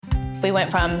We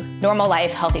went from normal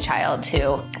life, healthy child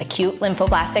to acute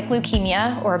lymphoblastic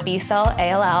leukemia, or B-cell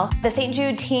ALL. The St.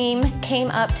 Jude team came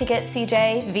up to get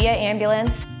CJ via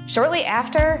ambulance. Shortly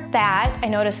after that, I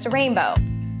noticed a rainbow.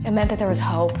 It meant that there was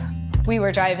hope. We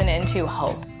were driving into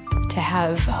hope. To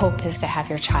have hope is to have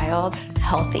your child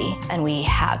healthy, and we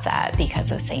have that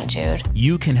because of St. Jude.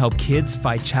 You can help kids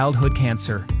fight childhood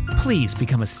cancer. Please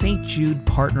become a St. Jude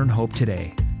Partner in Hope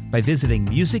today by visiting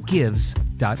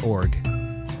musicgives.org.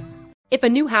 If a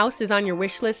new house is on your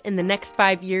wish list in the next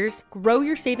 5 years, grow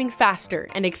your savings faster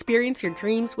and experience your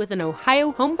dreams with an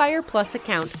Ohio Homebuyer Plus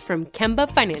account from Kemba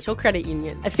Financial Credit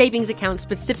Union. A savings account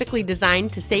specifically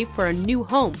designed to save for a new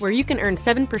home, where you can earn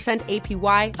 7%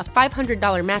 APY, a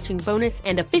 $500 matching bonus,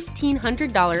 and a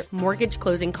 $1,500 mortgage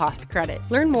closing cost credit.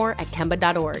 Learn more at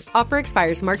Kemba.org. Offer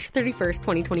expires March 31st,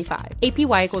 2025.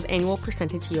 APY equals annual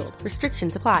percentage yield.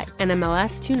 Restrictions apply.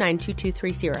 NMLS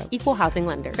 292230. Equal housing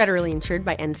lender. Federally insured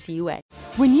by NCUA.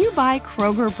 When you buy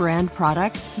Kroger brand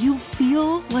products, you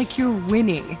feel like you're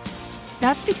winning.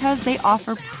 That's because they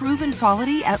offer proven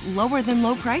quality at lower than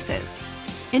low prices.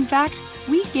 In fact,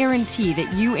 we guarantee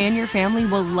that you and your family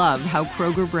will love how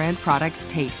Kroger brand products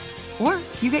taste, or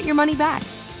you get your money back.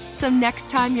 So next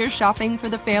time you're shopping for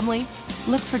the family,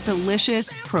 look for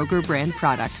delicious Kroger brand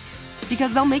products,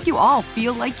 because they'll make you all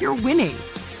feel like you're winning.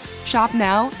 Shop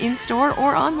now, in-store,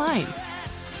 or online.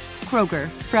 Kroger,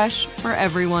 fresh for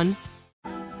everyone.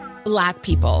 Black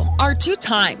people are 2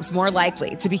 times more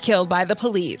likely to be killed by the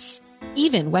police,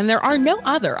 even when there are no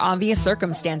other obvious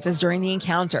circumstances during the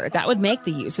encounter that would make the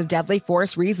use of deadly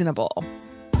force reasonable.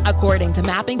 According to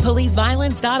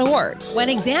mappingpoliceviolence.org, when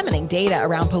examining data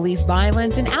around police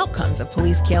violence and outcomes of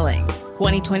police killings,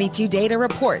 2022 data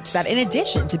reports that in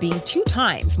addition to being 2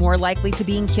 times more likely to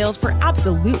being killed for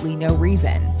absolutely no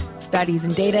reason, studies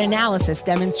and data analysis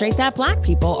demonstrate that Black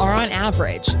people are on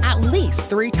average at least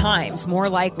 3 times more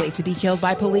likely to be killed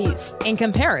by police in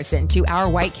comparison to our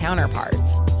white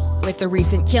counterparts. With the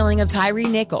recent killing of Tyre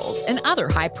Nichols and other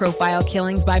high-profile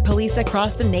killings by police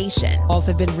across the nation, calls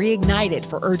have been reignited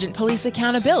for urgent police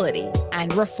accountability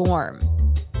and reform.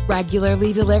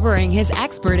 Regularly delivering his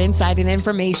expert insight and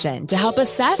information to help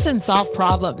assess and solve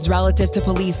problems relative to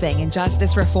policing and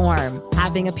justice reform,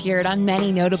 having appeared on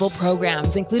many notable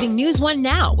programs including News One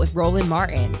Now with Roland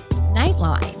Martin,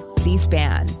 Nightline,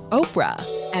 C-SPAN, Oprah,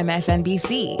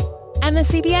 MSNBC, and the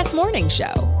CBS Morning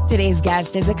Show. Today's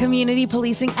guest is a community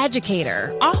policing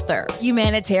educator, author,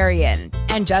 humanitarian,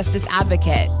 and justice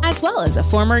advocate, as well as a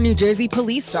former New Jersey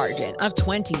police sergeant of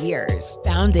 20 years,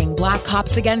 founding Black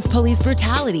Cops Against Police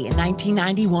Brutality in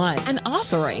 1991, and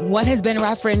authoring what has been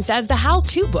referenced as the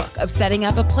how-to book of setting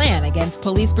up a plan against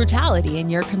police brutality in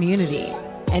your community,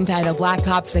 entitled Black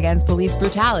Cops Against Police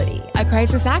Brutality, a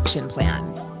Crisis Action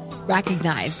Plan.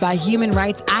 Recognized by human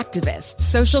rights activist,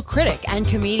 social critic, and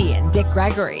comedian Dick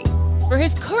Gregory for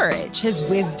his courage, his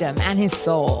wisdom, and his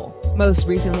soul. Most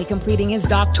recently completing his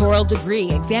doctoral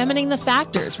degree examining the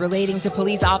factors relating to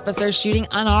police officers shooting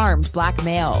unarmed Black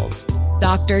males.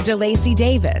 Dr. DeLacy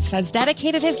Davis has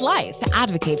dedicated his life to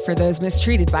advocate for those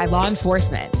mistreated by law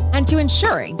enforcement and to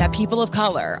ensuring that people of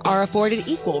color are afforded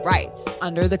equal rights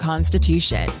under the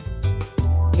Constitution.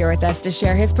 Here with us to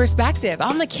share his perspective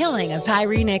on the killing of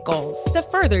Tyre Nichols, to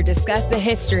further discuss the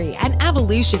history and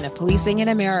evolution of policing in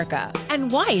America and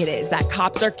why it is that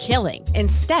cops are killing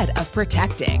instead of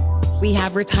protecting. We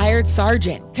have retired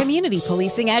sergeant, community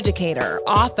policing educator,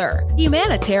 author,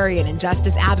 humanitarian and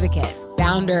justice advocate,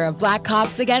 founder of Black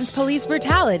Cops Against Police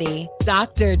Brutality,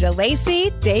 Dr.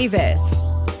 DeLacy Davis.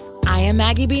 I am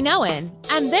Maggie B. Noen,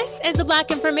 and this is the Black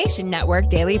Information Network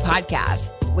Daily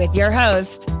Podcast with your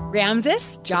host,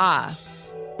 Ramses Ja.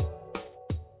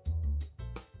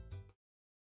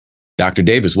 Dr.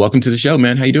 Davis, welcome to the show,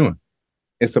 man. How you doing?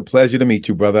 It's a pleasure to meet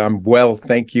you, brother. I'm well,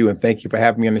 thank you. And thank you for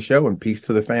having me on the show, and peace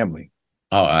to the family.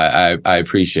 Oh, I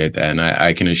appreciate that. And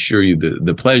I can assure you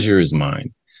the pleasure is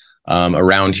mine.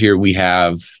 Around here, we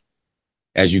have,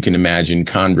 as you can imagine,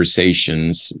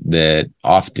 conversations that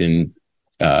often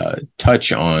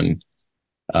touch on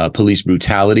police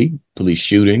brutality, police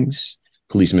shootings,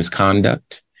 police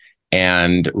misconduct.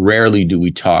 And rarely do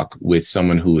we talk with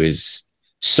someone who is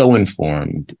so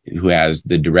informed, who has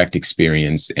the direct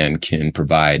experience and can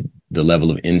provide the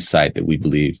level of insight that we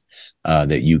believe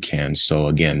that you can. So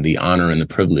again, the honor and the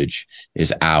privilege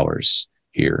is ours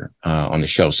here on the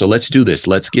show. So let's do this.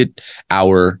 Let's get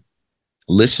our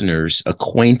listeners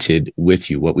acquainted with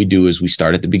you. What we do is we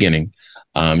start at the beginning,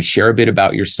 share a bit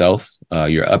about yourself,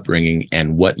 your upbringing,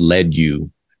 and what led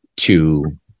you to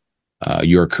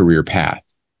your career path.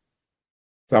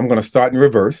 So I'm going to start in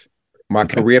reverse. My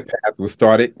career path was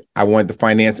started. I wanted to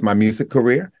finance my music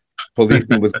career.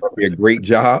 Policeman was going to be a great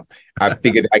job. I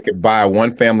figured I could buy a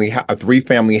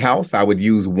 3-family house. I would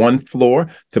use one floor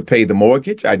to pay the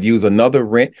mortgage. I'd use another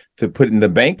rent to put in the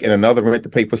bank and another rent to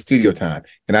pay for studio time.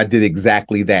 And I did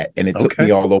exactly that. And it took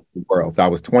me all over the world. So I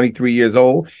was 23 years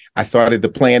old. I started the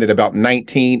plan at about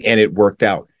 19 and it worked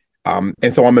out.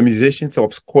 And so I'm a musician. So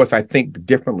of course I think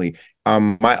differently.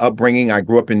 My upbringing, I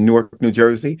grew up in Newark, New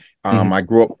Jersey. I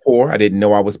grew up poor. I didn't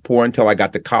know I was poor until I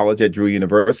got to college at Drew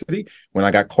University when I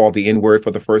got called the N-word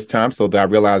for the first time. So that I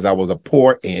realized I was a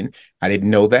poor N. I didn't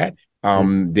know that.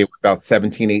 There were about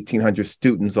 1,800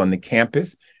 students on the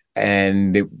campus,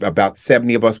 and about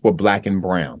 70 of us were Black and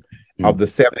brown. Of the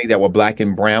 70 that were Black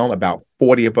and brown, about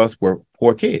 40 of us were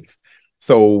poor kids.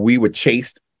 So we were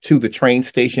chased to the train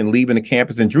station, leaving the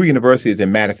campus. And Drew University is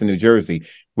in Madison, New Jersey,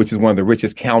 which is one of the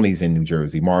richest counties in New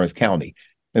Jersey, Morris County.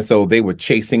 And so they were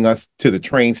chasing us to the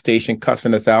train station,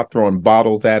 cussing us out, throwing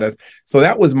bottles at us. So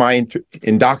that was my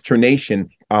indoctrination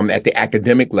at the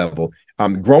academic level.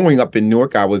 Growing up in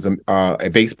Newark, I was a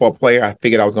baseball player. I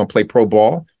figured I was going to play pro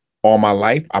ball all my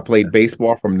life. I played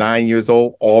baseball from 9 years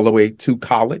old all the way to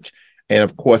college. And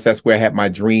of course, that's where I had my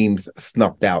dreams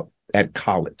snuffed out at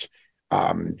college.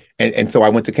 And so I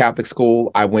went to Catholic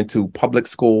school. I went to public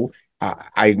school.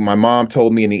 My mom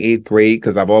told me in the 8th grade,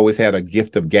 because I've always had a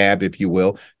gift of gab, if you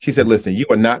will. She said, listen, you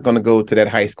are not going to go to that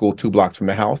high school 2 blocks from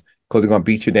the house because they're going to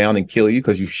beat you down and kill you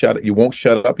because you won't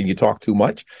shut up and you talk too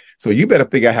much. So you better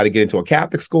figure out how to get into a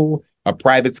Catholic school, a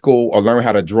private school, or learn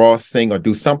how to draw, sing, or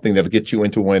do something that'll get you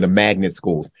into one of the magnet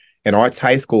schools. And Arts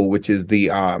High School, which is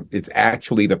it's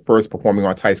actually the first performing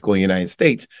arts high school in the United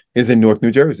States, is in Newark,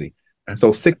 New Jersey.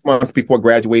 So 6 months before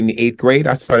graduating the 8th grade,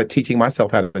 I started teaching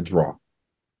myself how to draw.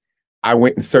 I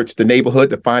went and searched the neighborhood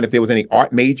to find if there was any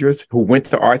art majors who went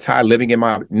to Arts High living in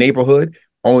my neighborhood,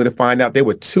 only to find out there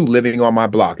were 2 living on my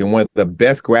block. And one of the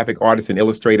best graphic artists and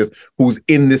illustrators who's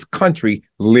in this country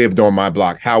lived on my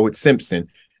block, Howard Simpson,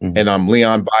 and I'm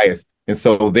Leon Bias. And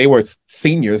so they were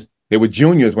seniors, they were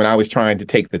juniors when I was trying to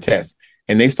take the test.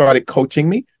 And they started coaching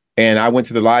me. And I went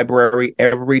to the library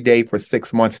every day for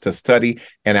 6 months to study.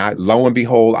 And lo and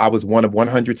behold, I was one of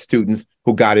 100 students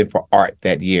who got in for art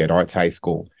that year at Arts High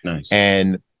School. Nice.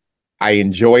 And I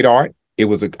enjoyed art.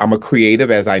 I'm a creative,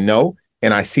 as I know,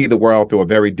 and I see the world through a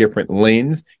very different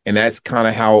lens. And that's kind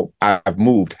of how I've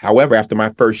moved. However, after my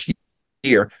first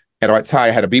year at Arts High,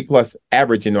 I had a B+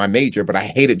 average in my major, but I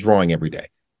hated drawing every day.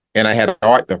 And I had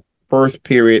art the first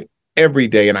period every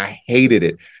day, and I hated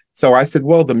it. So I said,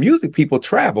 well, the music people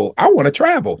travel. I want to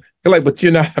travel. They're like, but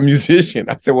you're not a musician.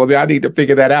 I said, well, I need to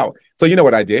figure that out. So you know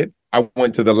what I did? I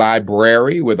went to the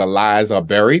library where the lies are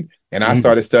buried, and I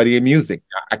started studying music.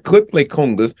 I could play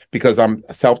congas because I'm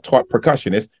a self-taught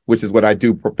percussionist, which is what I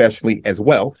do professionally as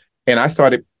well. And I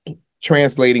started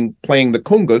playing the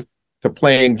congas to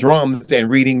playing drums and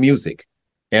reading music.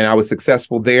 And I was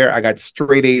successful there. I got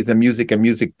straight A's in music and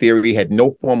music theory, had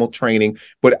no formal training.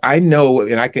 But I know,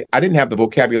 and I didn't have the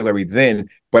vocabulary then,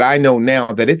 but I know now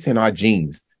that it's in our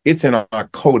genes. It's in our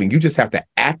coding. You just have to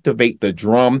activate the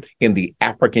drum in the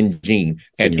African gene,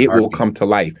 and it will come to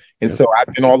life. And so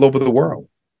I've been all over the world,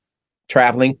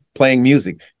 traveling, playing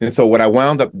music. And so what I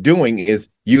wound up doing is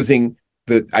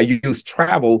I use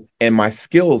travel and my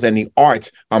skills and the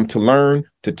arts to learn,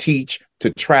 to teach,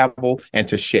 to travel, and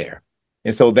to share.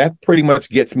 And so that pretty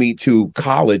much gets me to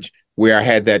college, where I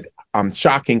had that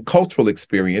shocking cultural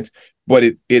experience, but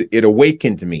it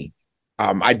awakened me.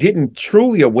 I didn't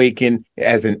truly awaken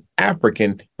as an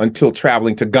African until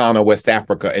traveling to Ghana, West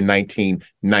Africa in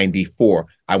 1994.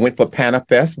 I went for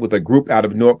Panafest with a group out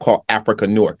of Newark called Africa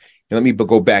Newark. And let me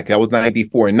go back. That was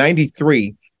 94. In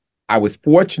 93, I was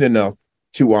fortunate enough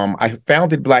to I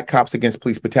founded Black Cops Against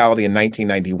Police Brutality in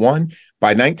 1991. By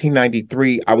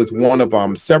 1993, I was one of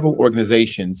several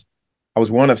organizations. I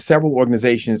was one of several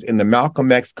organizations in the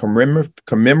Malcolm X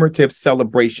Commemorative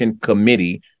Celebration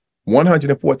Committee.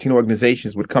 114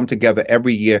 organizations would come together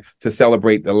every year to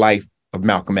celebrate the life of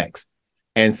Malcolm X.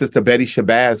 And Sister Betty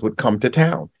Shabazz would come to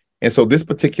town. And so this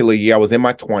particular year, I was in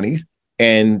my 20s,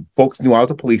 and folks knew I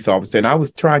was a police officer, and I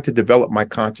was trying to develop my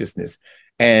consciousness.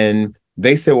 And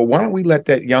they said, well, why don't we let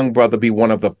that young brother be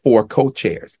one of the 4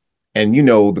 co-chairs? And, you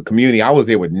know, the community, I was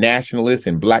there with nationalists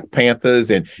and Black Panthers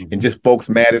and just folks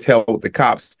mad as hell with the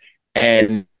cops.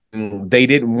 And they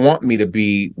didn't want me to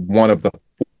be one of the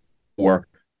 4.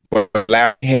 But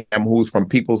Larry Ham, who's from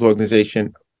People's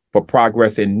Organization for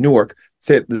Progress in Newark,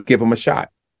 said, let's give him a shot.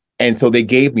 And so they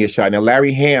gave me a shot. Now,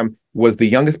 Larry Ham was the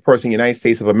youngest person in the United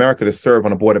States of America to serve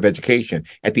on a board of education.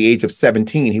 At the age of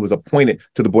 17, he was appointed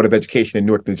to the Board of Education in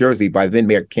Newark, New Jersey by then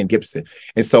Mayor Ken Gibson.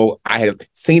 And so I had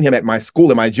seen him at my school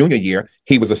in my junior year.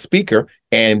 He was a speaker,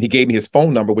 And he gave me his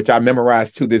phone number, which I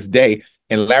memorized to this day.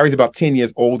 And Larry's about 10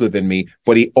 years older than me,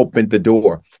 but he opened the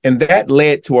door. And that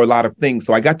led to a lot of things.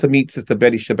 So I got to meet Sister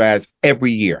Betty Shabazz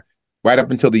every year. Right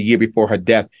up until the year before her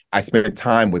death, I spent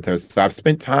time with her. So I've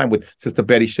spent time with Sister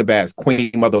Betty Shabazz, Queen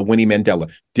Mother Winnie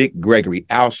Mandela, Dick Gregory,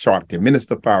 Al Sharpton,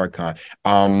 Minister Farrakhan,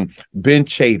 Ben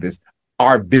Chavis,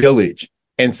 our village.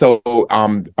 And so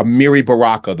Amiri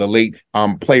Baraka, the late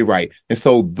playwright. And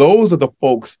so those are the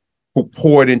folks who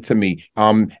poured into me.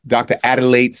 Dr.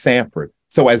 Adelaide Sanford.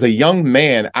 So as a young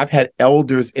man, I've had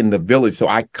elders in the village. So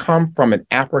I come from an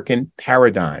African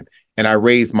paradigm, and I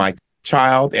raised my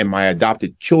child and my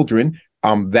adopted children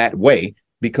that way,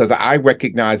 because I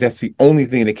recognize that's the only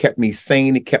thing that kept me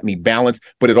sane, it kept me balanced,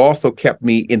 but it also kept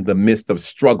me in the midst of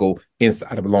struggle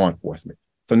inside of law enforcement.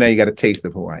 So now you got a taste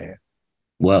of who I am.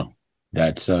 Well,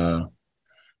 that's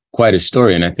quite a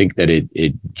story, and I think that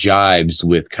it jives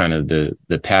with kind of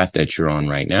the path that you're on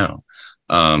right now.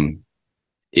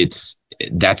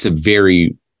 That's a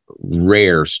very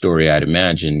rare story, I'd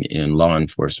imagine, in law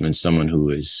enforcement. Someone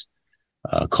who is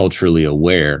culturally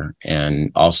aware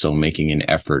and also making an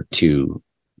effort to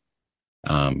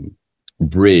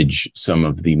bridge some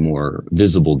of the more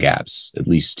visible gaps, at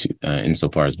least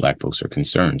insofar as Black folks are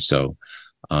concerned. So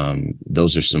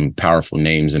those are some powerful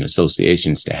names and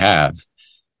associations to have.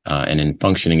 And in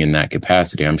functioning in that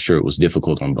capacity, I'm sure it was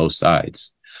difficult on both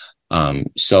sides.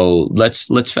 So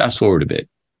let's fast forward a bit.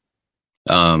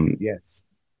 Yes.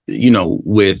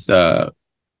 With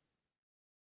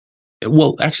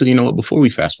well, actually, you know what? Before we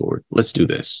fast forward, let's do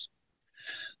this.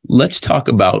 Let's talk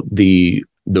about the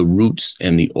roots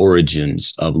and the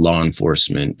origins of law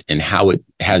enforcement and how it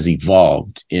has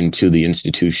evolved into the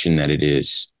institution that it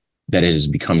has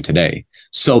become today,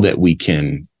 so that we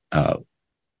can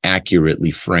accurately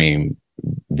frame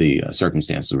the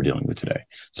circumstances we're dealing with today.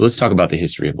 So let's talk about the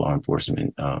history of law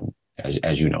enforcement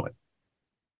as you know it.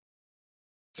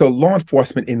 So law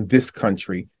enforcement in this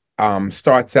country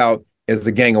starts out as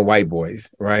a gang of white boys,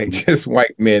 right? Mm-hmm. Just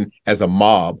white men as a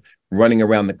mob running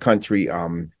around the country,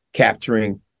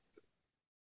 capturing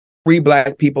free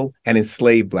Black people and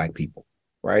enslaved Black people,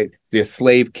 right? They're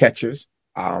slave catchers.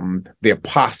 They're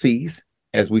posses,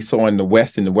 as we saw in the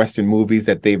Western movies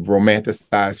that they've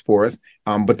romanticized for us.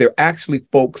 But they're actually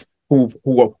folks who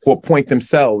appoint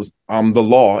themselves the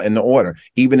law and the order.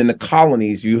 Even in the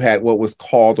colonies, you had what was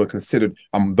called or considered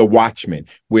the watchman,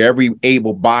 where every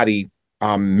able-bodied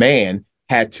man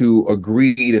had to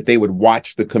agree that they would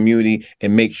watch the community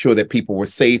and make sure that people were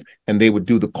safe, and they would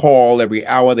do the call every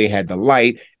hour. They had the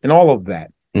light and all of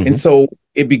that. Mm-hmm. And so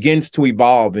it begins to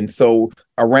evolve. And so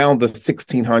around the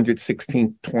 1600s,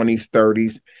 1620s,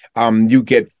 30s, you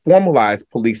get formalized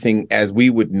policing as we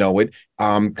would know it,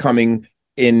 coming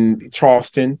in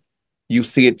Charleston. You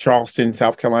see it, Charleston,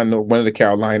 South Carolina, one of the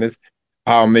Carolinas.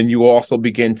 And you also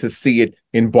begin to see it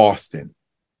in Boston.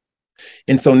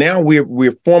 And so now we're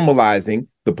formalizing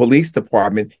the police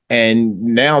department, and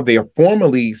now they are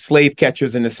formally slave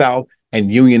catchers in the South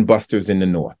and union busters in the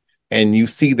North. And you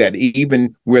see that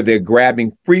even where they're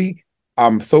grabbing free,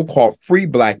 so-called free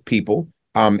Black people,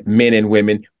 men and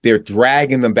women, they're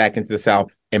dragging them back into the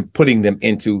South and putting them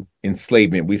into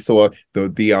enslavement. We saw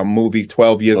the movie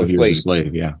 12 Years a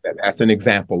Slave. Yeah, that's an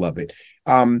example of it.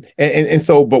 And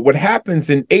so, but what happens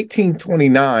in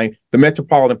 1829, the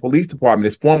Metropolitan Police Department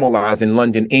is formalized in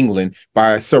London, England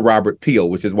by Sir Robert Peel,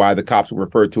 which is why the cops were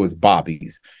referred to as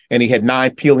bobbies. And he had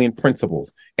 9 Peelian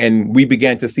principles. And we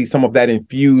began to see some of that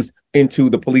infused into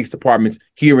the police departments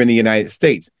here in the United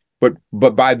States. But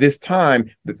by this time,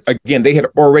 again, they had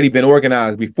already been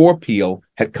organized before Peel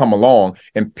had come along,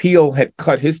 and Peel had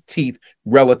cut his teeth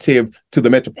relative to the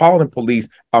Metropolitan Police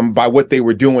by what they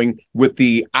were doing with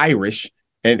the Irish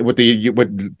and what the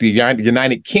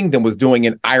United Kingdom was doing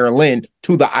in Ireland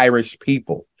to the Irish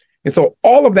people. And so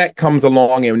all of that comes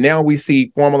along, and now we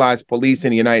see formalized police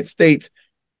in the United States.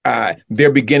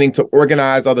 They're beginning to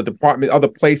organize, other departments, other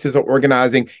places are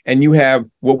organizing, and you have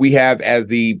what we have as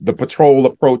the patrol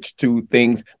approach to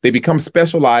things. They become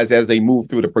specialized as they move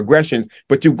through the progressions,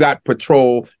 but you've got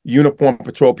patrol, uniform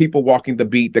patrol, people walking the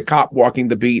beat, the cop walking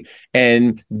the beat,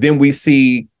 and then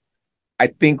I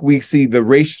think we see the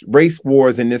race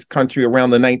wars in this country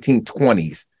around the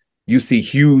 1920s. You see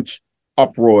huge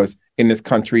uproars in this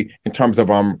country in terms of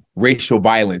racial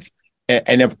violence,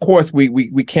 and of course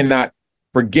we cannot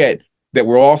forget that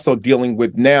we're also dealing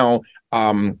with now,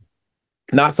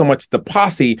 not so much the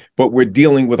posse, but we're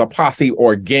dealing with a posse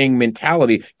or gang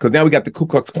mentality, because now we got the Ku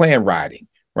Klux Klan riding,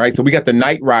 right? So we got the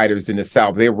Night Riders in the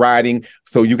South, they're riding.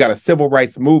 So you got a civil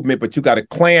rights movement, but you got a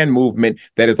Klan movement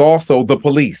that is also the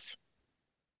police.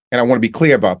 And I want to be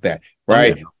clear about that,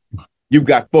 right? You've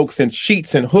got folks in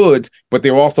sheets and hoods, but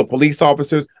they're also police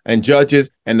officers and judges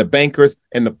and the bankers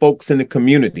and the folks in the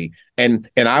community. And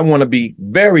I want to be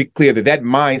very clear that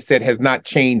mindset has not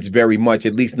changed very much,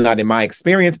 at least not in my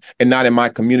experience and not in my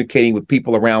communicating with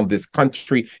people around this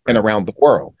country and around the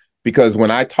world. Because when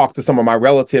I talk to some of my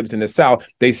relatives in the South,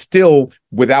 they still,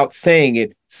 without saying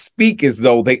it, speak as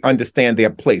though they understand their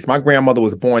place. My grandmother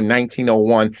was born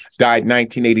 1901, died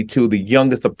 1982, the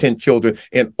youngest of 10 children,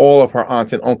 and all of her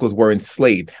aunts and uncles were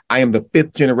enslaved. I am the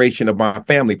 5th generation of my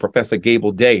family. Professor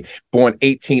Gable Day, born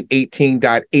 1818,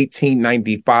 died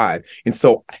 1895. And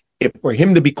so for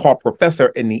him to be called professor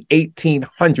in the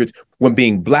 1800s when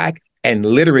being Black and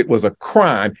literate was a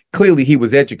crime, clearly he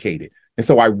was educated. And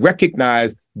so I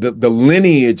recognize the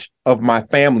lineage of my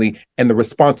family and the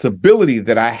responsibility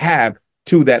that I have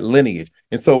to that lineage.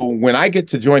 And so when I get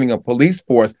to joining a police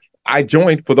force, I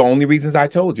joined for the only reasons I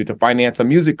told you, to finance a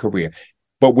music career.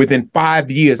 But within 5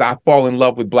 years, I fall in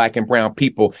love with Black and brown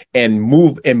people and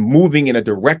moving in a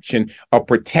direction of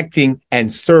protecting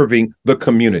and serving the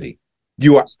community.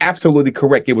 You are absolutely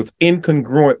correct. It was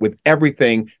incongruent with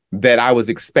everything that I was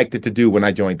expected to do when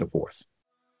I joined the force.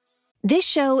 This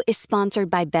show is sponsored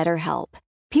by BetterHelp.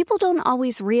 People don't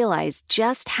always realize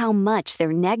just how much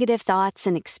their negative thoughts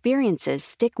and experiences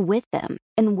stick with them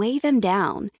and weigh them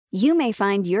down. You may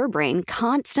find your brain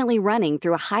constantly running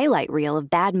through a highlight reel of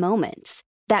bad moments.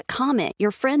 That comment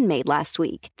your friend made last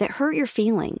week that hurt your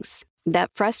feelings.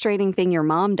 That frustrating thing your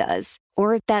mom does.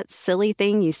 Or that silly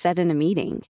thing you said in a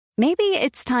meeting. Maybe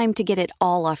it's time to get it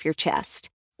all off your chest.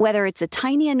 Whether it's a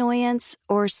tiny annoyance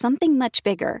or something much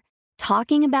bigger,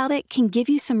 talking about it can give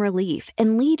you some relief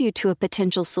and lead you to a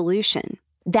potential solution.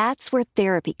 That's where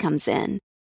therapy comes in.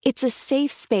 It's a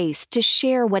safe space to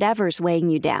share whatever's weighing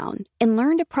you down and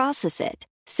learn to process it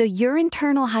so your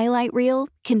internal highlight reel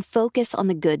can focus on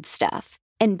the good stuff.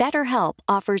 And BetterHelp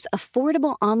offers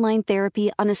affordable online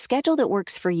therapy on a schedule that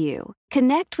works for you.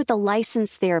 Connect with a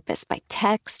licensed therapist by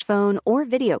text, phone, or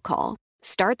video call.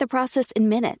 Start the process in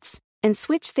minutes and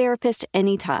switch therapist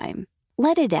anytime.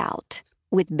 Let it out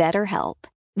with BetterHelp.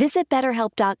 Visit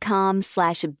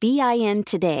BetterHelp.com/BIN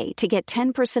today to get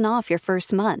 10% off your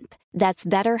first month. That's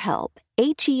BetterHelp,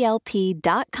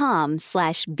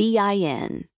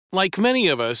 HELP.com/BIN. Like many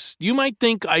of us, you might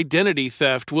think identity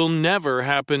theft will never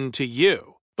happen to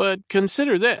you. But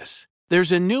consider this.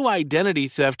 There's a new identity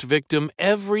theft victim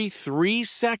every 3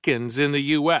 seconds in the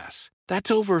U.S.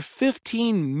 That's over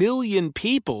 15 million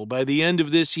people by the end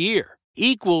of this year,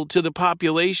 equal to the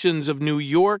populations of New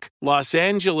York, Los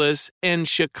Angeles, and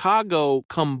Chicago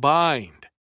combined.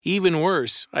 Even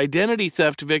worse, identity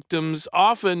theft victims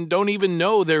often don't even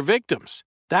know they're victims.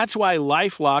 That's why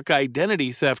LifeLock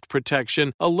Identity Theft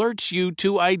Protection alerts you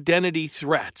to identity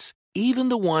threats, even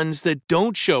the ones that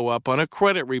don't show up on a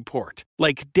credit report,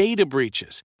 like data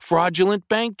breaches, fraudulent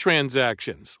bank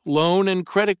transactions, loan and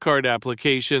credit card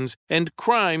applications, and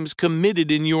crimes committed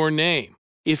in your name.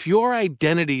 If your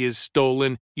identity is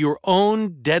stolen, your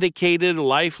own dedicated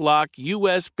LifeLock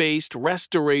U.S.-based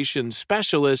restoration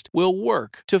specialist will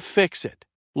work to fix it.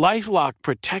 LifeLock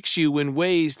protects you in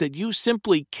ways that you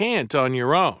simply can't on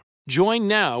your own. Join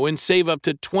now and save up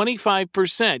to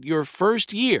 25% your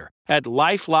first year at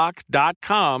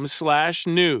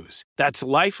LifeLock.com/news. That's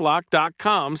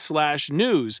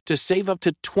LifeLock.com/news to save up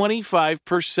to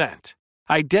 25%.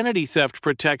 Identity theft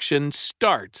protection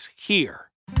starts here.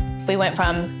 We went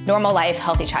from normal life,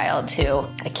 healthy child to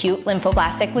acute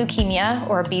lymphoblastic leukemia,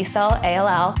 or B-cell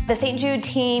ALL. The St. Jude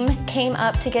team came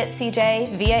up to get CJ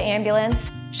via ambulance.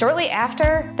 Shortly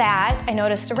after that, I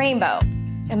noticed a rainbow.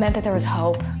 It meant that there was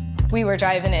hope. We were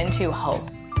driving into hope.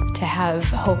 To have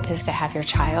hope is to have your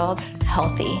child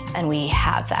healthy, and we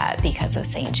have that because of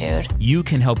St. Jude. You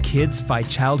can help kids fight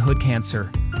childhood cancer.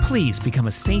 Please become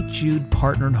a St. Jude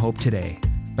Partner in Hope today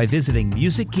by visiting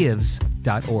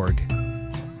musicgives.org.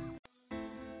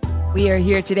 We are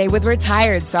here today with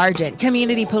retired sergeant,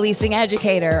 community policing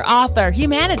educator, author,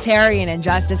 humanitarian and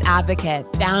justice advocate,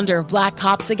 founder of Black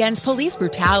Cops Against Police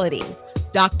Brutality,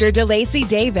 Dr. DeLacy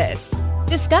Davis,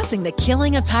 discussing the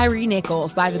killing of Tyree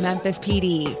Nichols by the Memphis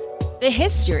PD, the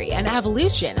history and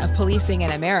evolution of policing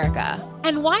in America,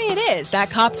 and why it is that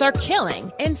cops are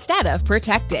killing instead of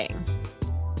protecting.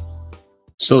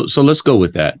 So let's go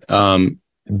with that.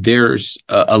 There's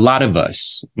a lot of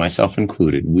us, myself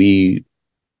included, we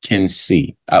can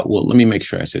see. Well, let me make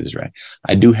sure I say this right.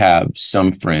 I do have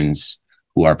some friends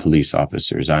who are police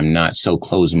officers. I'm not so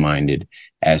close-minded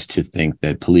as to think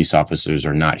that police officers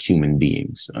are not human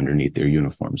beings underneath their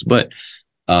uniforms. But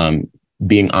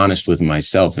being honest with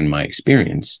myself and my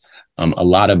experience, a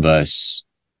lot of us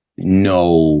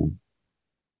know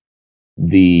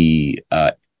the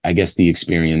I guess, the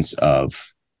experience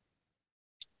of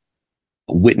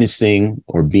witnessing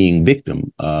or being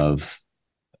victim of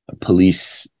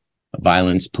police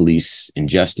violence, police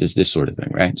injustice, this sort of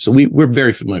thing, right? So we're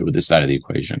very familiar with this side of the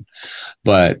equation,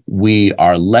 but we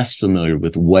are less familiar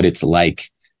with what it's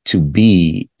like to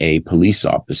be a police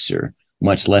officer,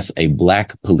 much less a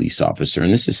Black police officer.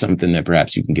 And this is something that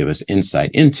perhaps you can give us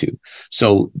insight into.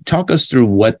 So talk us through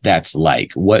what that's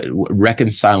like, what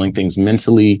reconciling things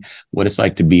mentally, what it's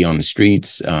like to be on the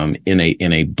streets in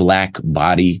a Black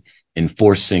body,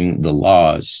 enforcing the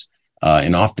laws,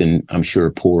 and often, I'm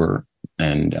sure, poor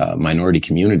and minority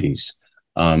communities.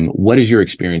 What has your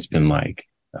experience been like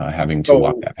having to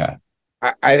walk that path?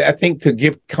 I think to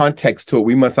give context to it,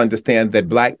 we must understand that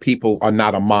Black people are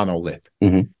not a monolith,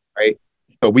 right?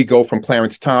 So we go from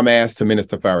Clarence Thomas to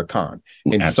Minister Farrakhan.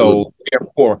 And Absolutely. So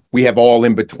therefore we have all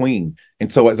in between.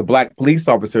 And so as a Black police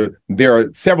officer, there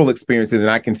are several experiences, and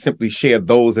I can simply share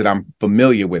those that I'm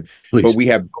familiar with. Please. But we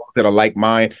have those that are like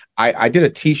mine. I did a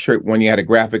T-shirt when you had a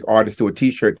graphic artist do a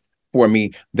T-shirt for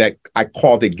me that I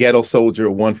called it Ghetto Soldier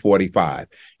 145.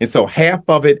 And so half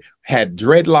of it had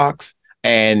dreadlocks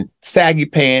and saggy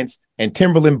pants and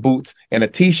Timberland boots and a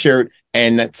T-shirt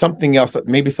and something else,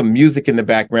 maybe some music in the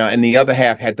background. And the other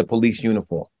half had the police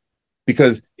uniform,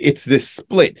 because it's this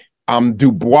split.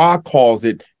 Du Bois calls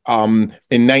it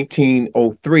in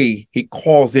 1903, he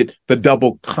calls it the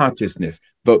double consciousness,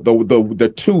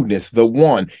 the two-ness, the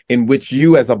one, in which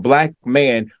you as a Black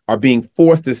man are being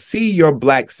forced to see your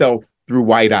Black self through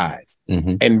white eyes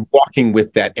and walking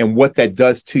with that and what that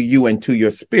does to you and to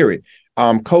your spirit.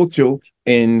 Kochel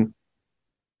in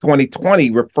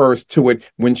 2020 refers to it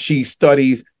when she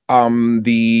studies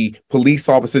the police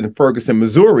officers in Ferguson,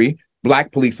 Missouri,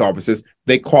 Black police officers.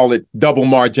 They call it double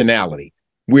marginality,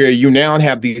 where you now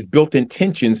have these built-in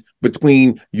tensions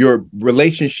between your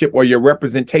relationship or your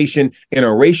representation in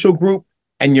a racial group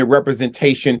and your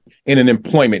representation in an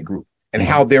employment group, and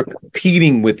how they're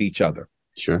competing with each other.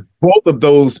 Sure. Both of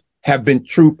those have been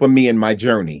true for me in my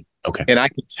journey. Okay. And I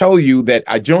can tell you that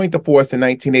I joined the force in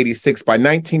 1986. By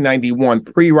 1991,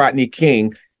 pre-Rodney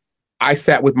King, I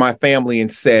sat with my family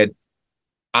and said,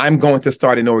 I'm going to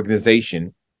start an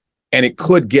organization, and it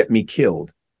could get me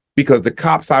killed, because the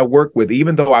cops I work with,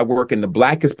 even though I work in the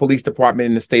Blackest police department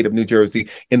in the state of New Jersey,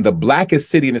 in the Blackest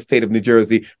city in the state of New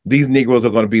Jersey, these Negroes are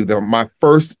going to be my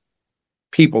first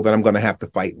people that I'm going to have to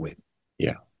fight with.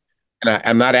 Yeah. And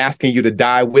I'm not asking you to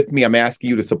die with me. I'm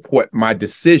asking you to support my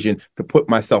decision to put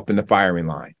myself in the firing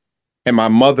line. And my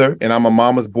mother, and I'm a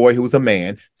mama's boy who was a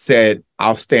man, said,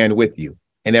 I'll stand with you.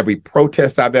 And every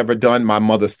protest I've ever done, my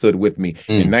mother stood with me.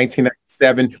 In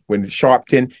 1997, when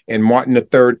Sharpton and Martin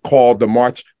III called the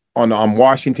march on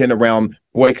Washington around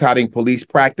boycotting police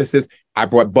practices, I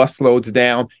brought busloads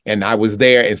down, and I was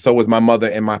there, and so was my mother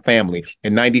and my family.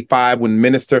 In 95, when the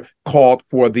minister called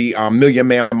for the Million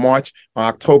Man March on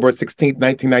October 16th,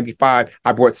 1995,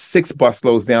 I brought 6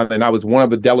 busloads down, and I was one of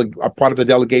the a part of the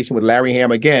delegation with Larry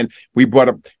Ham again. We brought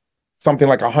up something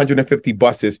like 150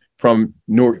 buses from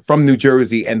New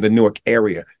Jersey and the Newark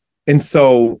area. And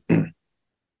so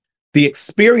the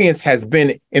experience has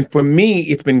been, and for me,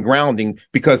 it's been grounding,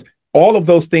 because all of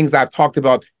those things I've talked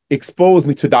about exposed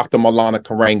me to Dr. Maulana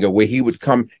Karenga, where he would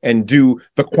come and do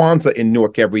the Kwanzaa in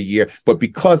Newark every year. But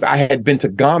because I had been to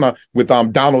Ghana with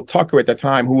Donald Tucker at the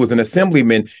time, who was an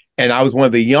assemblyman, and I was one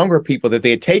of the younger people that they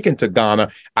had taken to Ghana,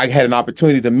 I had an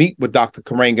opportunity to meet with Dr.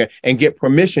 Karenga and get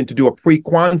permission to do a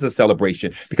pre-Kwanzaa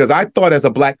celebration, because I thought as a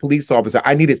Black police officer,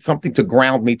 I needed something to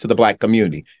ground me to the Black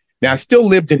community. Now, I still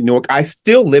lived in Newark. I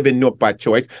still live in Newark by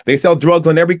choice. They sell drugs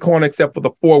on every corner except for the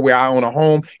 4 where I own a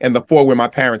home and the 4 where my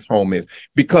parents' home is.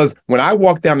 Because when I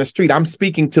walk down the street, I'm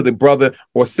speaking to the brother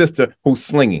or sister who's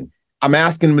slinging. I'm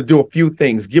asking them to do a few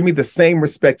things. Give me the same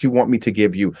respect you want me to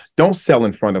give you. Don't sell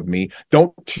in front of me.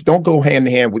 Don't go hand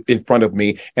in hand in front of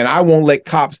me. And I won't let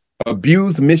cops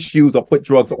abuse, misuse, or put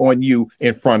drugs on you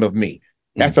in front of me.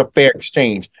 That's a fair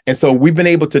exchange. And so we've been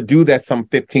able to do that some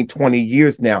 15, 20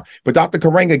 years now. But Dr.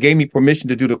 Karenga gave me permission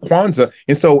to do the Kwanzaa.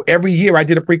 And so every year I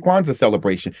did a pre-Kwanzaa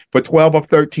celebration for 12 or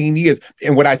 13 years.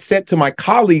 And what I said to my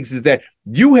colleagues is that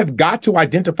you have got to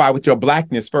identify with your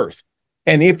Blackness first.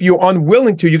 And if you're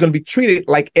unwilling to, you're going to be treated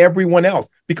like everyone else,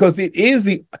 because it is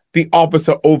the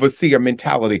officer overseer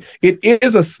mentality. It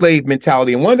is a slave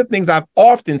mentality. And one of the things I've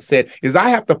often said is I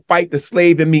have to fight the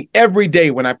slave in me every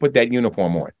day when I put that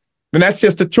uniform on. And that's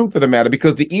just the truth of the matter,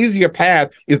 because the easier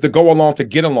path is to go along to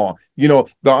get along. You know,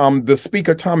 the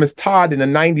speaker Thomas Todd in the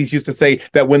 90s used to say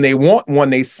that when they want one,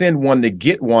 they send one to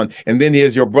get one. And then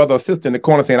there's your brother or sister in the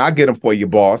corner saying, I'll get them for you,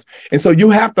 boss. And so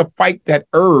you have to fight that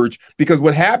urge, because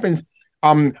what happens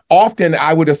often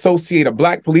I would associate a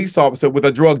black police officer with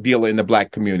a drug dealer in the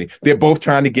black community. They're both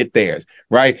trying to get theirs,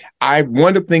 right?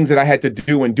 One of the things that I had to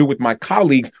do with my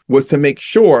colleagues was to make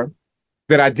sure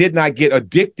that I did not get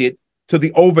addicted to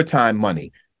the overtime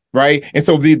money, right? And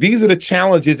so these are the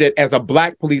challenges that, as a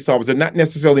black police officer, not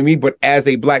necessarily me, but as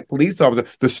a black police officer,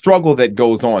 the struggle that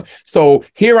goes on. So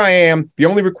here I am. The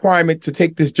only requirement to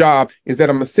take this job is that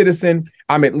I'm a citizen.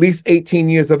 I'm at least 18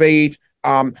 years of age.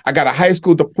 I got a high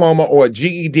school diploma or a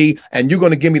GED, and you're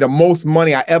going to give me the most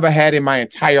money I ever had in my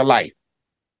entire life.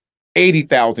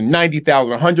 $80,000,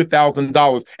 $90,000,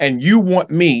 $100,000. And you want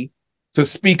me to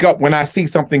speak up when I see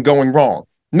something going wrong.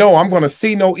 No, I'm going to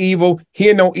see no evil,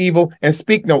 hear no evil, and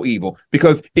speak no evil.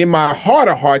 Because in my heart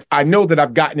of hearts, I know that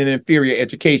I've gotten an inferior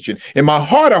education. In my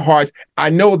heart of hearts, I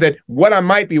know that what I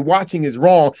might be watching is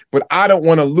wrong, but I don't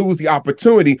want to lose the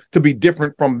opportunity to be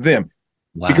different from them.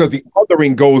 Wow. Because the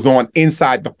othering goes on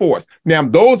inside the force. Now,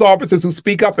 those officers who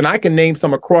speak up, and I can name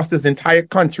some across this entire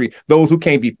country, those who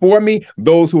came before me,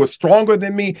 those who are stronger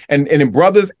than me, and in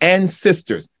brothers and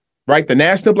sisters, right? The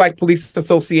National Black Police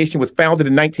Association was founded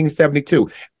in 1972.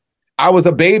 I was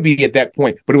a baby at that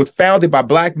point, but it was founded by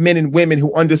black men and women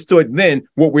who understood then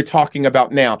what we're talking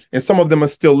about now. And some of them are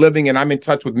still living, and I'm in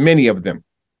touch with many of them.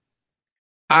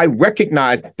 I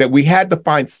recognized that we had to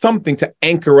find something to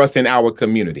anchor us in our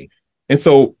community. And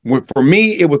so for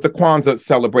me, it was the Kwanzaa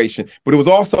celebration, but it was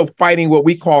also fighting what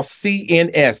we call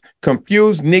CNS,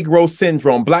 Confused Negro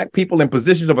Syndrome, black people in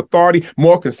positions of authority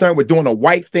more concerned with doing the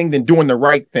right thing than doing the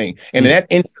right thing. And in that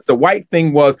instance, the right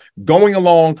thing was going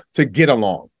along to get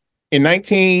along. In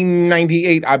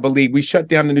 1998, I believe, we shut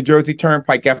down the New Jersey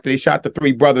Turnpike after they shot the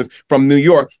three brothers from New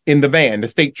York in the van, the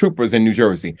state troopers in New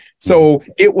Jersey. So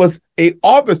it was a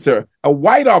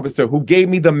white officer, who gave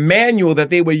me the manual that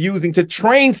they were using to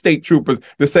train state troopers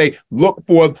to say, look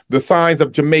for the signs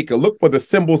of Jamaica, look for the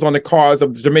symbols on the cars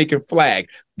of the Jamaican flag.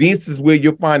 This is where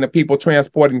you'll find the people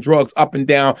transporting drugs up and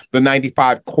down the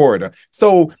 95 corridor.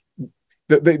 So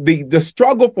the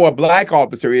struggle for a black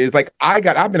officer is like,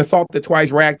 I've been assaulted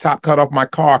twice, rag top cut off my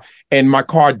car, and my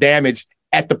car damaged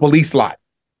at the police lot.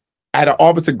 I had an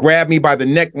officer grab me by the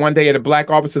neck one day at a black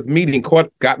officers meeting,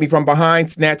 got me from behind,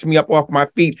 snatched me up off my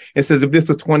feet, and says, if this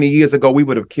was 20 years ago, we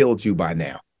would have killed you by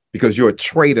now because you're a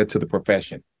traitor to the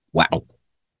profession. Wow.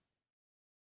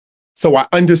 So I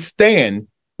understand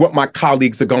what my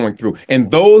colleagues are going through. And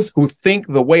those who think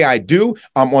the way I do,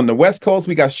 on the West Coast,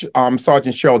 we got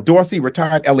Sergeant Cheryl Dorsey,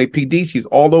 retired LAPD. She's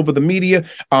all over the media,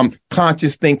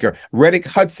 conscious thinker. Reddick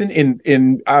Hudson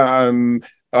in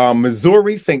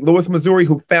Missouri, St. Louis, Missouri,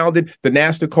 who founded the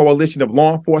National Coalition of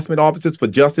Law Enforcement Officers for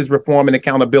Justice, Reform, and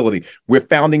Accountability. We're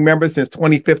founding members since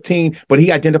 2015, but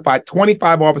he identified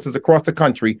 25 officers across the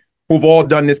country who've all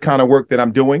done this kind of work that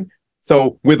I'm doing.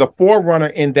 So we're the forerunner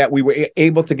in that we were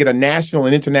able to get a national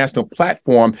and international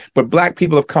platform, but black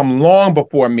people have come long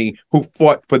before me who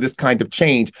fought for this kind of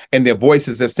change, and their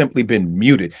voices have simply been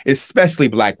muted, especially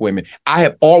black women. I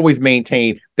have always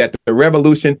maintained that the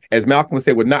revolution, as Malcolm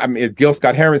said, as Gil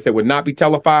Scott-Heron said, would not be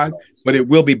televised, but it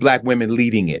will be black women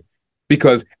leading it.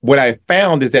 Because what I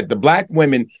found is that the black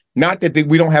women, not that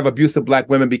we don't have abusive black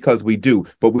women, because we do,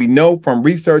 but we know from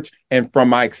research and from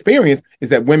my experience is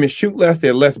that women shoot less,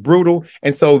 they're less brutal.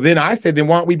 And so then I said, then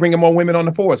why aren't we bringing more women on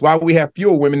the force? Why would we have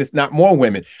fewer women? It's not more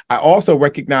women. I also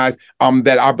recognize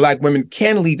that our black women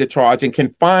can lead the charge and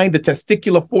can find the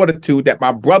testicular fortitude that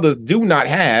my brothers do not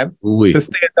have to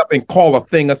stand up and call a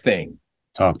thing a thing.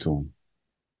 Talk to them.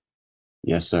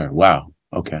 Yes, sir. Wow.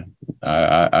 Okay.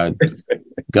 I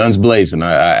guns blazing.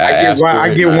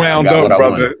 I get wound up,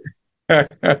 brother.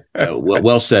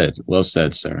 Well said. Well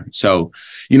said, sir. So,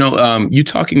 you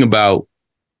talking about,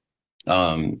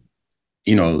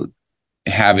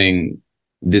 having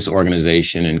this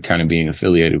organization and kind of being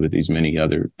affiliated with these many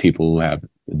other people who have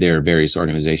their various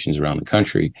organizations around the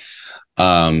country.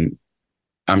 I'm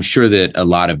sure that a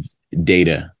lot of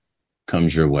data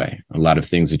comes your way, a lot of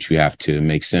things that you have to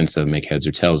make sense of, make heads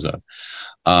or tails of.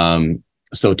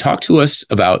 So talk to us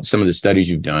about some of the studies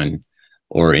you've done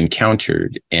or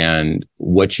encountered and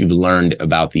what you've learned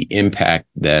about the impact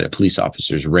that a police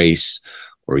officer's race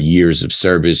or years of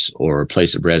service or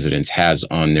place of residence has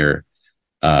on their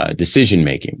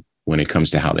decision-making when it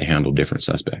comes to how they handle different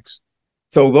suspects.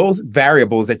 So those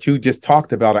variables that you just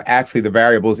talked about are actually the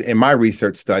variables in my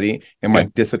research study, in my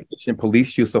dissertation,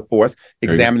 Police Use of Force,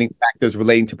 examining factors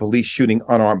relating to police shooting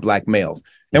unarmed black males.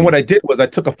 And what I did was I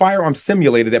took a firearm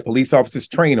simulator that police officers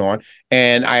train on,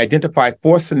 and I identified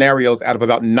 4 scenarios out of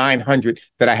about 900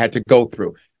 that I had to go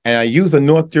through. And I used a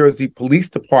North Jersey Police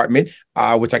Department,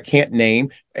 which I can't name,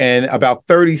 and about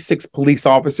 36 police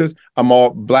officers,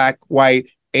 all black, white,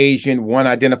 Asian, one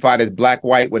identified as black,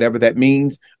 white, whatever that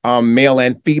means, male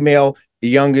and female. The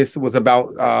youngest was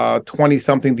about 20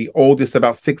 something, the oldest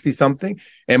about 60 something,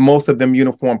 and most of them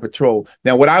uniform patrol.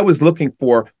 Now, what I was looking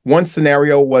for, one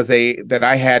scenario was a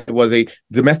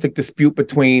domestic dispute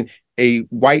between a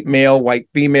white male, white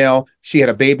female. She had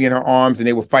a baby in her arms and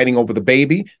they were fighting over the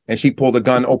baby, and she pulled a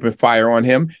gun, opened fire on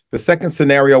him. The second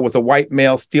scenario was a white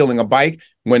male stealing a bike.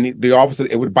 When the officers,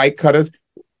 it was bike cutters,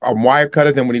 wire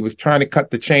cutters, and when he was trying to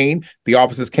cut the chain, the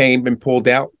officers came and pulled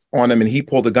out on him, and he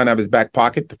pulled a gun out of his back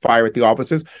pocket to fire at the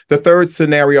officers. The third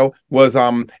scenario was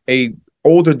a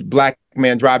older black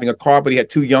man driving a car, but he had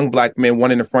two young black men,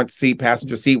 one in the front seat,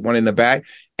 passenger seat, one in the back.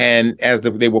 And as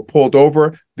they were pulled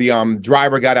over, the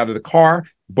driver got out of the car,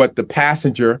 but the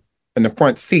passenger in the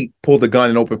front seat pulled a gun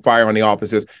and opened fire on the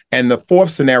officers. And the fourth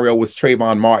scenario was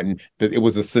Trayvon Martin. That it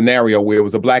was a scenario where it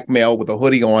was a black male with a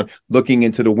hoodie on looking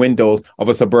into the windows of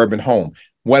a suburban home.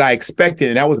 What I expected,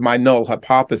 and that was my null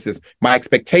hypothesis, my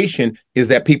expectation is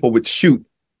that people would shoot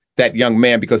that young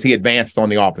man because he advanced on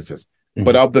the officers. Mm-hmm.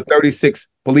 But of the 36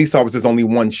 police officers, only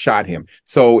one shot him.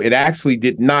 So it actually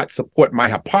did not support my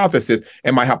hypothesis.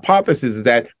 And my hypothesis is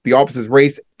that the officer's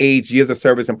race, age, years of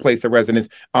service, and place of residence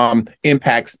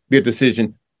impacts their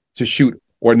decision to shoot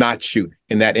or not shoot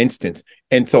in that instance.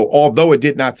 And so although it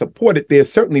did not support it,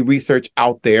 there's certainly research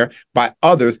out there by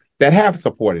others that have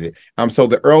supported it. So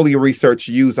the earlier research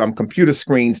used computer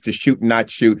screens to shoot and not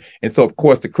shoot. And so, of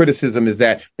course, the criticism is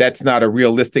that that's not a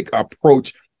realistic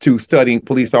approach to studying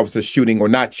police officers shooting or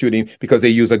not shooting because they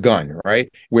use a gun,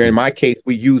 right? Where in my case,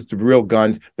 we used real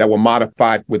guns that were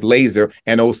modified with laser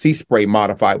and OC spray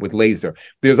modified with laser.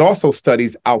 There's also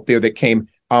studies out there that came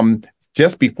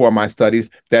just before my studies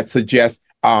that suggest,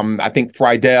 I think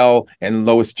Friedel and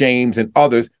Lois James and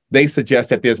others, they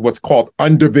suggest that there's what's called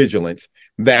undervigilance,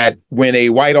 that when a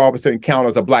white officer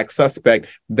encounters a black suspect,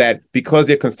 that because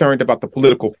they're concerned about the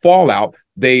political fallout,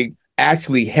 they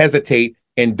actually hesitate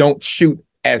and don't shoot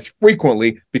as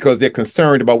frequently because they're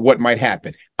concerned about what might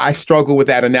happen. I struggle with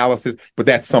that analysis, but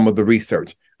that's some of the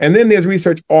research. And then there's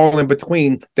research all in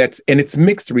between and it's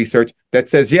mixed research that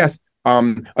says, yes,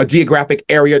 a geographic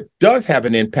area does have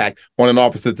an impact on an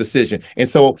officer's decision. And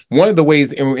so one of the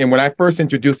ways, and when I first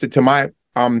introduced it to my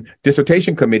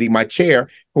dissertation committee, my chair,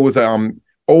 who was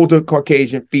older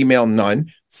Caucasian female nun,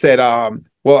 said,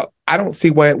 well, I don't see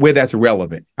where that's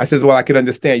relevant. I says, well, I can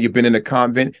understand you've been in a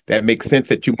convent. That makes sense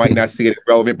that you might not see it as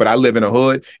relevant, but I live in a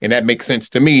hood, and that makes sense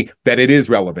to me that it is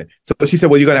relevant. So she said,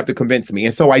 well, you're going to have to convince me.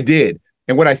 And so I did.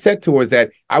 And what I said to her is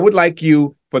that I would like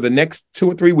you for the next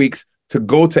 2 or 3 weeks to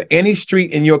go to any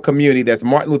street in your community that's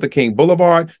Martin Luther King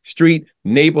Boulevard, street,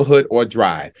 neighborhood, or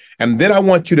drive. And then I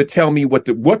want you to tell me what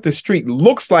the street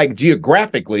looks like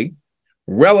geographically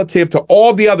relative to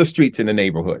all the other streets in the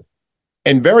neighborhood.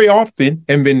 And very often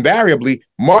and invariably,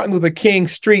 Martin Luther King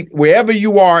Street, wherever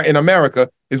you are in America,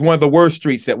 is one of the worst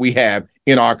streets that we have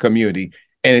in our community.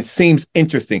 And it seems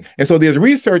interesting. And so there's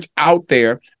research out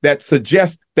there that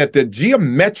suggests that the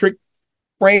geometric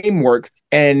frameworks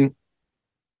and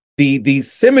the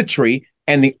symmetry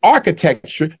and the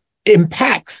architecture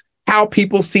impacts how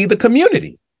people see the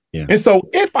community. Yeah. And so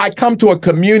if I come to a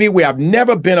community where I've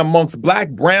never been amongst Black,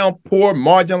 brown, poor,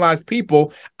 marginalized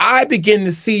people, I begin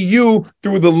to see you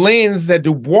through the lens that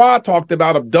Du Bois talked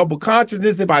about of double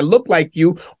consciousness, if I look like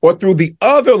you, or through the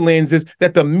other lenses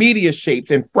that the media shapes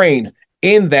and frames.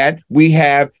 In that we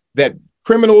have that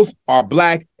criminals are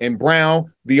Black and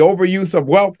brown. The overuse of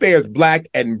welfare is Black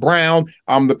and brown.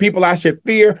 The people I should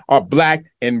fear are Black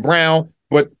and brown.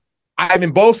 But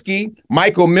Ivan Boesky,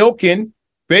 Michael Milken,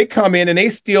 they come in and they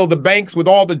steal the banks with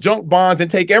all the junk bonds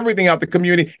and take everything out the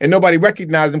community, and nobody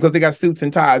recognizes them because they got suits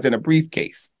and ties and a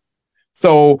briefcase.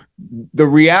 So the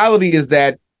reality is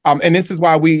that, and this is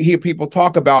why we hear people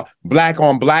talk about Black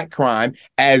on Black crime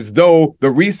as though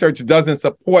the research doesn't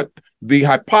support the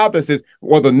hypothesis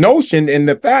or the notion in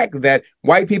the fact that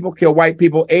white people kill white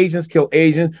people, Asians kill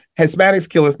Asians, Hispanics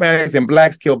kill Hispanics, and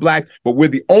Blacks kill Blacks, but we're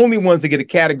the only ones that get a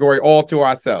category all to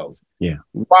ourselves. Yeah.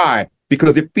 Why?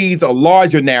 Because it feeds a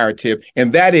larger narrative,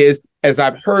 and that is, as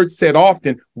I've heard said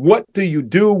often, what do you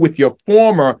do with your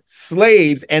former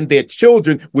slaves and their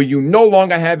children when you no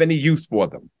longer have any use for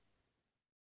them?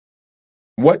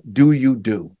 What do you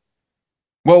do?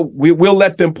 Well, we'll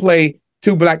let them play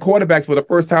 2 Black quarterbacks for the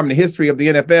first time in the history of the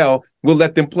NFL. We'll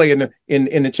let them play in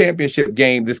the championship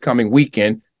game this coming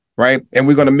weekend, right? And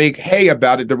we're going to make hay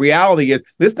about it. The reality is,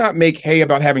 let's not make hay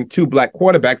about having 2 Black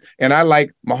quarterbacks. And I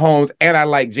like Mahomes and I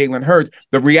like Jalen Hurts.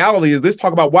 The reality is, let's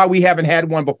talk about why we haven't had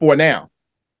one before now.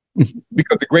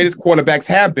 Because the greatest quarterbacks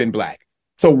have been Black.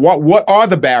 So what are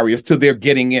the barriers to their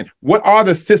getting in? What are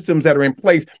the systems that are in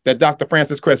place that Dr.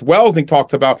 Frances Cress Welsing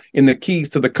talked about in the Keys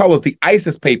to the Colors, the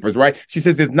ISIS papers, right? She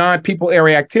says there's 9 people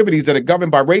area activities that are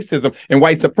governed by racism and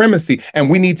white supremacy. And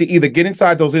we need to either get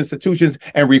inside those institutions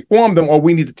and reform them, or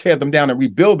we need to tear them down and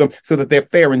rebuild them so that they're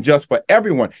fair and just for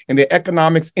everyone in their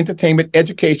economics, entertainment,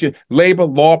 education, labor,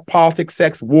 law, politics,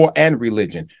 sex, war, and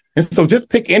religion. And so just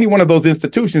pick any one of those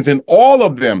institutions and all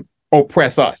of them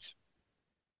oppress us.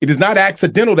 It is not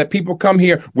accidental that people come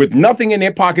here with nothing in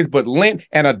their pockets but lint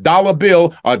and a dollar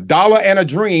bill, a dollar and a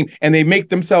dream, and they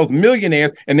make themselves millionaires.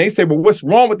 And they say, well, what's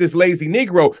wrong with this lazy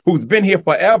Negro who's been here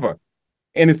forever?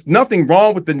 And it's nothing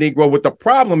wrong with the Negro. What the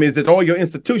problem is that all your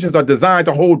institutions are designed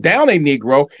to hold down a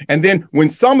Negro. And then when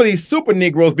some of these super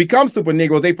Negroes become super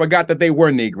Negroes, they forgot that they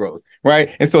were Negroes,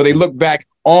 right? And so they look back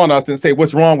on us and say,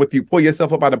 what's wrong with you? Pull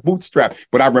yourself up by the bootstrap.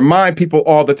 But I remind people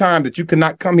all the time that you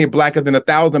cannot come here blacker than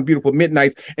 1,000 beautiful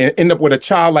midnights and end up with a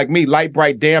child like me, light,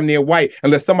 bright, damn near white,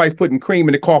 unless somebody's putting cream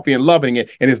in the coffee and loving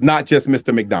it. And it's not just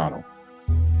Mr. McDonald.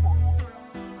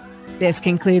 This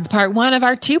concludes part 1 of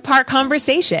our 2-part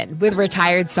conversation with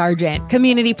retired sergeant,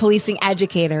 community policing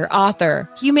educator, author,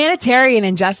 humanitarian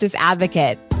and justice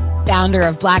advocate, founder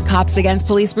of Black Cops Against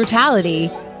Police Brutality,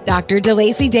 Dr.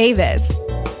 DeLacy Davis.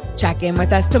 Check in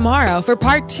with us tomorrow for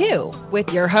part 2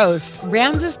 with your host,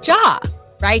 Ramses Ja,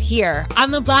 right here on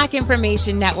the Black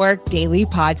Information Network Daily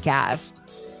Podcast.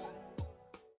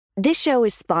 This show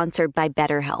is sponsored by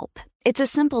BetterHelp. It's a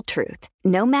simple truth.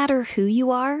 No matter who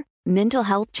you are, mental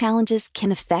health challenges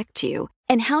can affect you,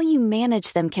 and how you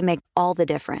manage them can make all the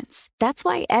difference. That's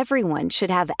why everyone should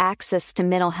have access to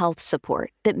mental health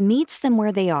support that meets them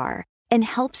where they are and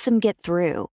helps them get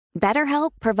through.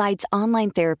 BetterHelp provides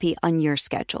online therapy on your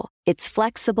schedule. It's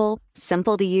flexible,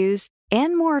 simple to use,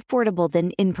 and more affordable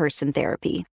than in-person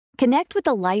therapy. Connect with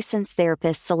a licensed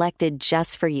therapist selected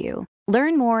just for you.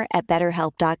 Learn more at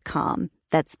BetterHelp.com.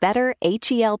 That's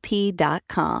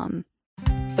BetterHelp.com.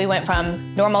 We went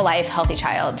from normal life, healthy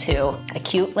child to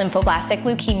acute lymphoblastic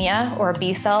leukemia, or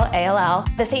B-cell ALL.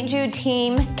 The St. Jude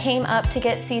team came up to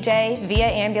get CJ via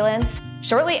ambulance.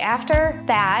 Shortly after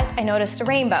that, I noticed a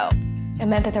rainbow. It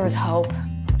meant that there was hope.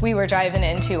 We were driving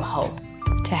into hope.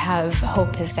 To have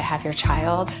hope is to have your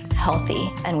child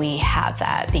healthy, and we have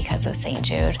that because of St.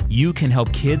 Jude. You can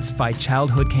help kids fight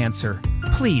childhood cancer.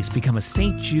 Please become a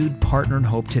St. Jude Partner in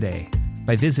Hope today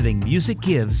by visiting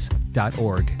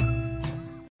musicgives.org.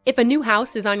 If a new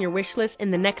house is on your wish list in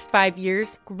the next 5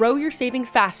 years, grow your savings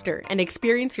faster and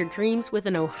experience your dreams with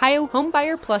an Ohio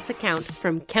Homebuyer Plus account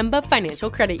from Kemba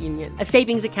Financial Credit Union. A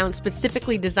savings account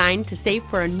specifically designed to save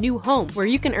for a new home, where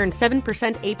you can earn 7%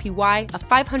 APY,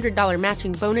 a $500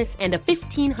 matching bonus, and a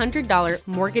 $1,500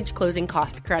 mortgage closing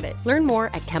cost credit. Learn more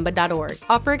at Kemba.org.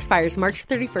 Offer expires March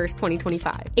 31st,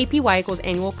 2025. APY equals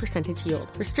annual percentage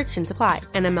yield. Restrictions apply.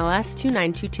 NMLS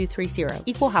 292230.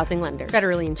 Equal housing lender.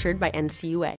 Federally insured by NCUA.